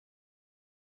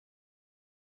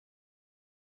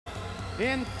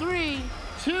In 3,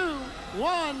 2,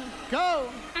 1, go.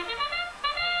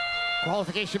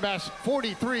 Qualification match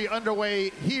 43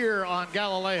 underway here on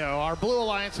Galileo. Our Blue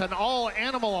Alliance, an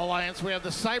all-animal alliance. We have the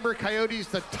Cyber Coyotes,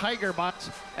 the Tiger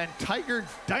Bots, and Tiger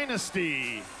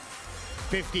Dynasty.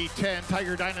 50-10,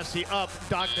 Tiger Dynasty up,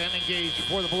 docked and engaged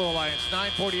for the Blue Alliance.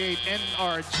 948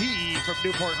 NRG from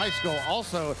Newport High School,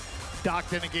 also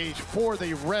docked and engaged for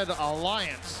the Red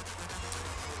Alliance.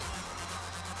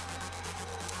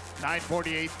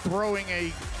 948 throwing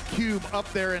a cube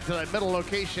up there into that middle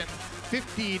location.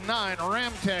 59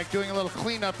 Ramtech doing a little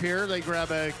cleanup here. They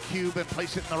grab a cube and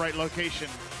place it in the right location.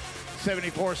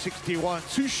 74-61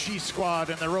 Sushi Squad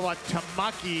and the robot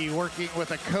Tamaki working with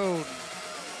a cone.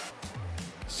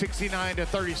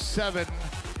 69-37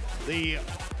 the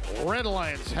Red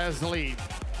Alliance has the lead.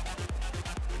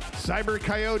 Cyber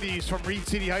Coyotes from Reed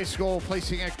City High School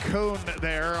placing a cone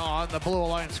there on the Blue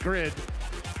Alliance grid.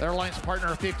 Their alliance partner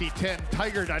 50-10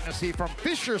 Tiger Dynasty from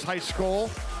Fishers High School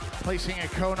placing a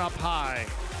cone up high.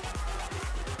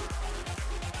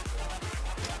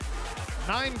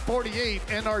 948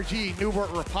 NRG Newport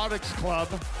Robotics Club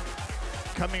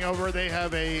coming over. They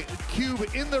have a cube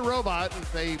in the robot.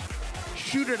 They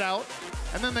shoot it out,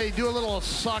 and then they do a little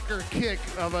soccer kick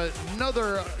of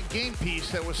another game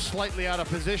piece that was slightly out of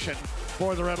position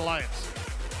for the Red Alliance.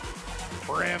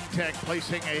 Ramtech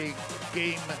placing a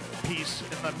game piece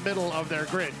in the middle of their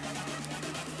grid.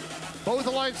 Both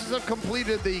alliances have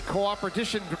completed the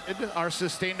cooperation grid. Our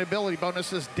sustainability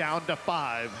bonus is down to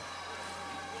 5.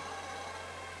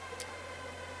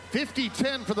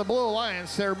 50-10 for the Blue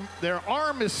Alliance. Their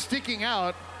arm is sticking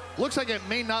out. Looks like it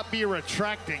may not be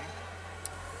retracting.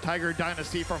 Tiger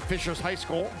Dynasty from Fishers High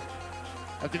School.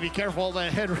 Have to be careful.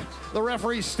 The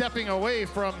referee stepping away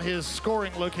from his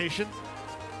scoring location,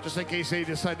 just in case they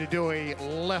decide to do a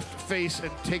left face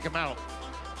and take him out.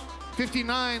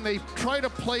 59, they try to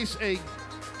place a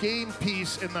game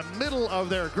piece in the middle of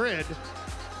their grid.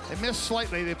 They missed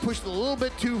slightly. They pushed a little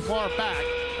bit too far back,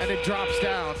 and it drops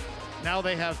down. Now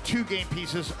they have 2 game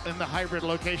pieces in the hybrid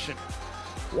location.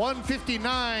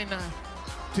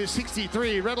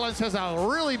 159-63. Red Alliance has a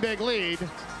really big lead.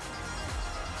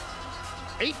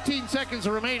 18 seconds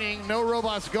remaining. No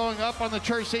robots going up on the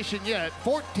charge station yet.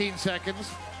 14 seconds.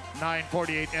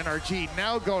 948 NRG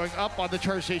now going up on the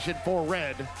charge station for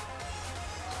Red.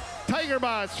 Tiger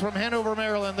Bots from Hanover,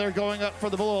 Maryland. They're going up for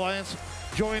the Blue Alliance,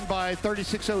 joined by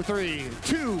 3603.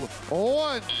 2,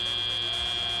 1.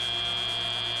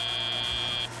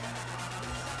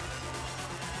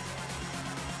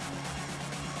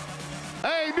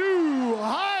 A new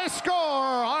high score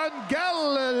on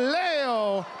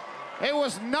Galileo. It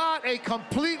was not a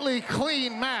completely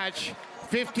clean match.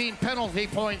 15 penalty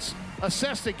points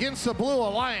assessed against the Blue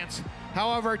Alliance.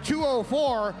 However,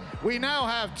 204, we now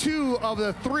have 2 of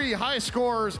the 3 high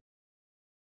scorers